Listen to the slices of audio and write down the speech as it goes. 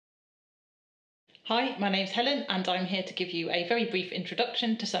Hi, my name's Helen and I'm here to give you a very brief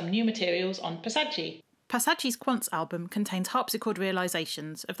introduction to some new materials on Passaggi. Passaggi's Quantz album contains harpsichord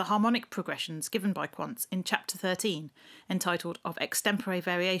realisations of the harmonic progressions given by Quantz in Chapter 13, entitled Of Extempore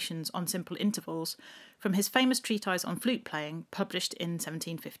Variations on Simple Intervals, from his famous treatise on flute playing, published in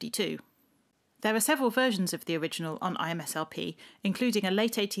 1752. There are several versions of the original on IMSLP, including a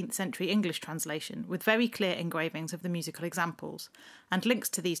late 18th century English translation with very clear engravings of the musical examples, and links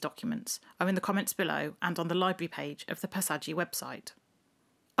to these documents are in the comments below and on the library page of the Passaggi website.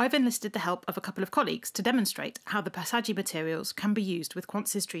 I've enlisted the help of a couple of colleagues to demonstrate how the Passaggi materials can be used with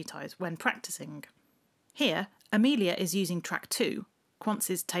Quantz's treatise when practising. Here, Amelia is using track 2,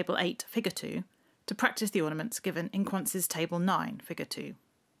 Quantz's table 8, figure 2, to practice the ornaments given in Quantz's table 9, figure 2.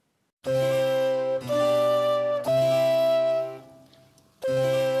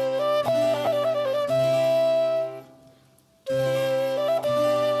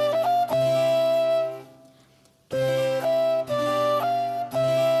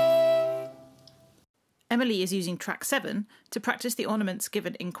 Emily is using track 7 to practice the ornaments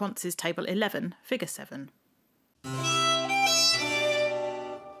given in Quantz's table 11, figure 7.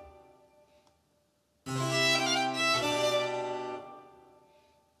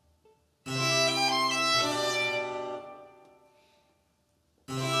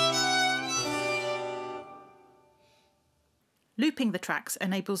 Looping the tracks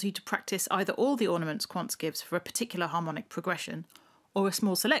enables you to practice either all the ornaments Quantz gives for a particular harmonic progression, or a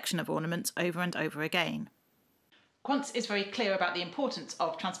small selection of ornaments over and over again. Quantz is very clear about the importance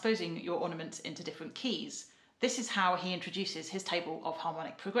of transposing your ornaments into different keys. This is how he introduces his table of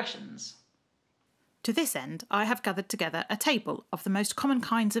harmonic progressions. To this end, I have gathered together a table of the most common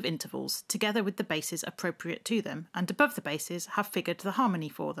kinds of intervals, together with the bases appropriate to them, and above the bases have figured the harmony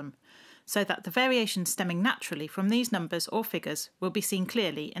for them, so that the variations stemming naturally from these numbers or figures will be seen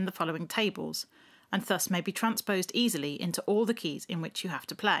clearly in the following tables, and thus may be transposed easily into all the keys in which you have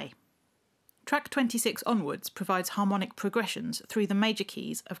to play. Track 26 onwards provides harmonic progressions through the major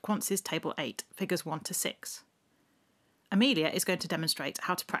keys of Quantz's table 8, figures 1 to 6. Amelia is going to demonstrate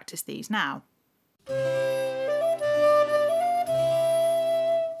how to practice these now.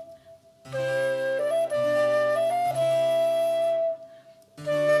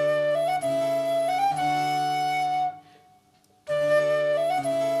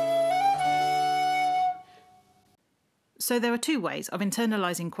 So there are two ways of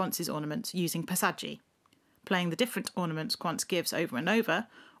internalising Quantz's ornaments using Passaggi: playing the different ornaments Quantz gives over and over,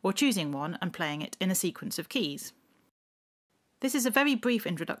 or choosing one and playing it in a sequence of keys. This is a very brief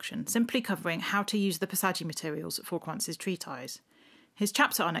introduction, simply covering how to use the Passaggi materials for Quantz's treatise. His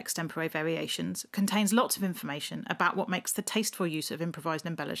chapter on extempore variations contains lots of information about what makes the tasteful use of improvised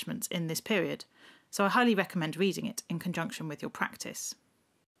embellishments in this period, so I highly recommend reading it in conjunction with your practice.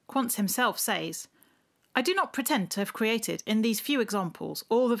 Quantz himself says, "I do not pretend to have created in these few examples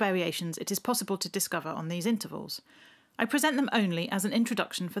all the variations it is possible to discover on these intervals. I present them only as an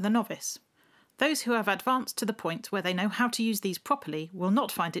introduction for the novice. Those who have advanced to the point where they know how to use these properly will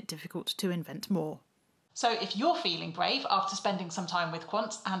not find it difficult to invent more." So if you're feeling brave after spending some time with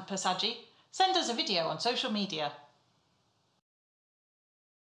Quantz and Passaggi, send us a video on social media.